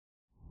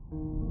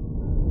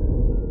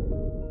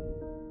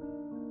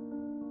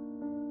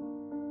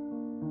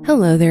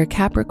Hello there,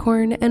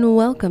 Capricorn, and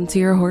welcome to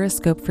your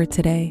horoscope for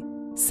today,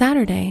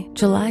 Saturday,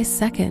 July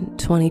 2nd,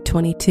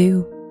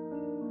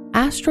 2022.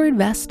 Asteroid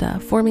Vesta,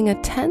 forming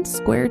a tense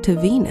square to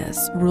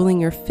Venus,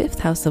 ruling your fifth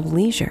house of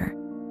leisure,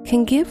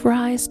 can give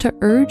rise to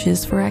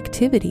urges for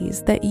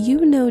activities that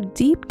you know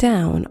deep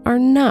down are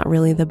not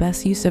really the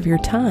best use of your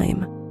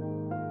time.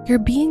 You're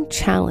being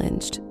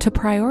challenged to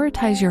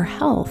prioritize your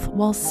health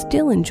while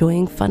still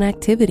enjoying fun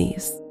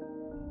activities.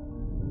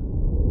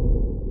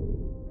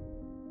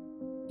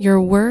 Your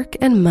work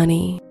and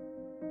money.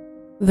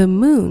 The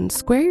moon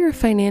square your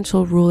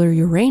financial ruler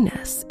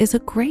Uranus is a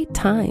great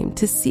time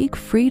to seek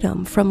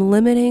freedom from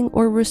limiting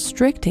or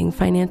restricting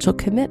financial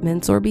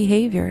commitments or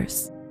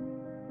behaviors.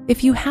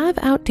 If you have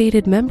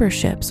outdated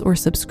memberships or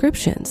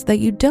subscriptions that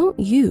you don't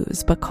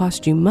use but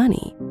cost you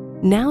money,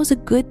 now's a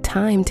good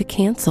time to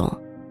cancel.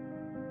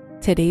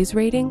 Today's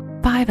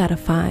rating, 5 out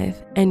of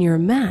 5, and your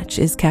match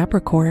is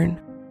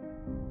Capricorn.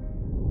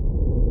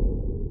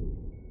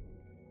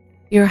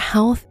 Your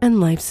health and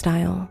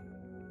lifestyle.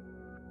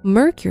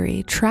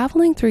 Mercury,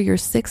 traveling through your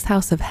sixth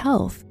house of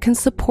health, can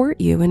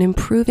support you in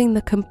improving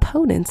the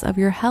components of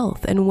your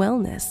health and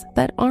wellness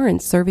that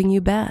aren't serving you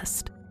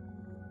best.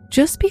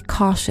 Just be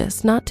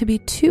cautious not to be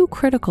too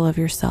critical of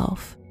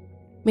yourself.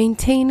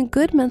 Maintain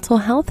good mental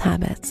health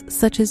habits,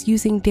 such as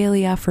using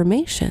daily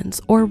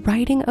affirmations or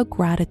writing a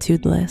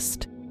gratitude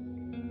list.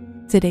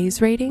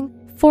 Today's rating,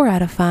 4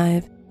 out of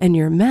 5, and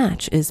your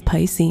match is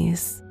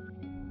Pisces.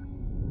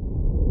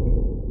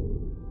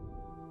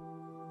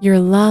 Your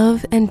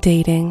love and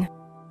dating.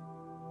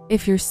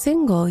 If you're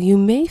single, you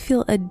may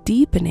feel a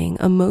deepening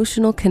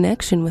emotional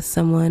connection with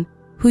someone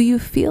who you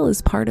feel is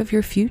part of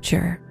your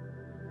future.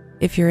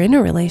 If you're in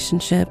a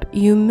relationship,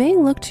 you may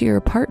look to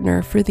your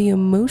partner for the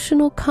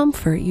emotional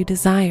comfort you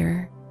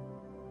desire.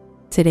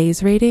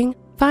 Today's rating,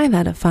 5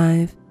 out of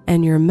 5,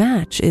 and your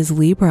match is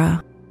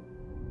Libra.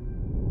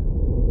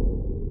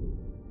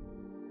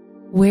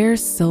 Wear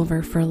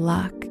silver for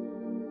luck.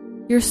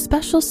 Your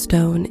special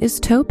stone is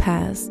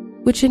topaz,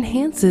 which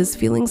enhances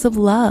feelings of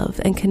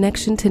love and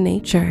connection to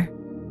nature.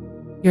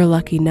 Your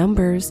lucky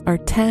numbers are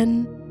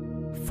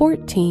 10,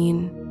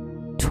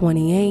 14,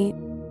 28,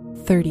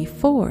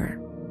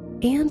 34,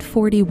 and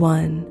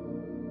 41.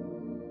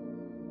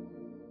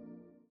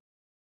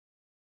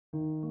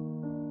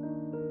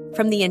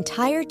 From the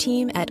entire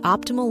team at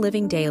Optimal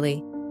Living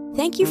Daily,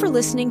 thank you for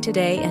listening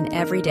today and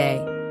every day.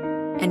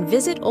 And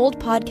visit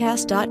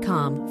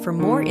oldpodcast.com for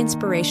more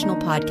inspirational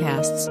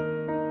podcasts.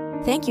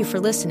 Thank you for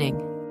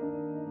listening.